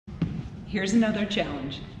here's another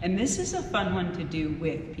challenge. And this is a fun one to do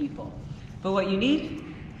with people. But what you need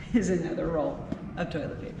is another roll of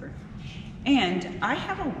toilet paper. And I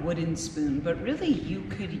have a wooden spoon, but really you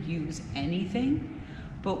could use anything.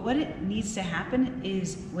 But what it needs to happen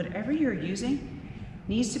is whatever you're using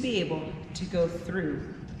needs to be able to go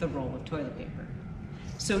through the roll of toilet paper.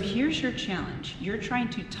 So here's your challenge. You're trying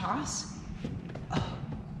to toss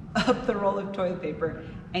up the roll of toilet paper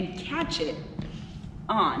and catch it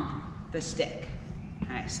on the stick.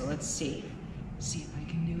 All right, so let's see. See if I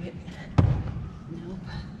can do it. Nope.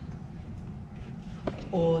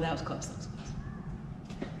 Oh, that was close, that was close.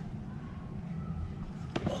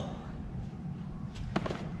 Oh.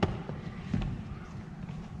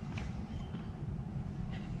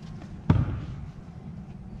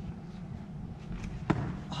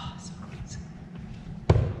 Oh, so close.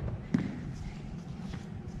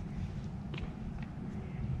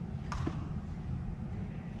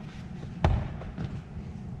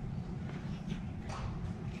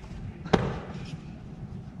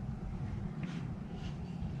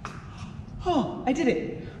 Oh, I did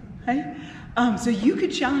it, right? So you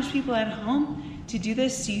could challenge people at home to do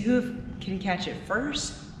this, see who can catch it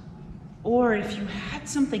first. Or if you had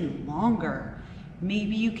something longer,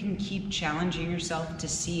 maybe you can keep challenging yourself to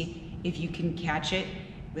see if you can catch it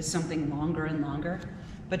with something longer and longer.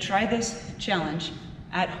 But try this challenge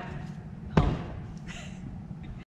at home.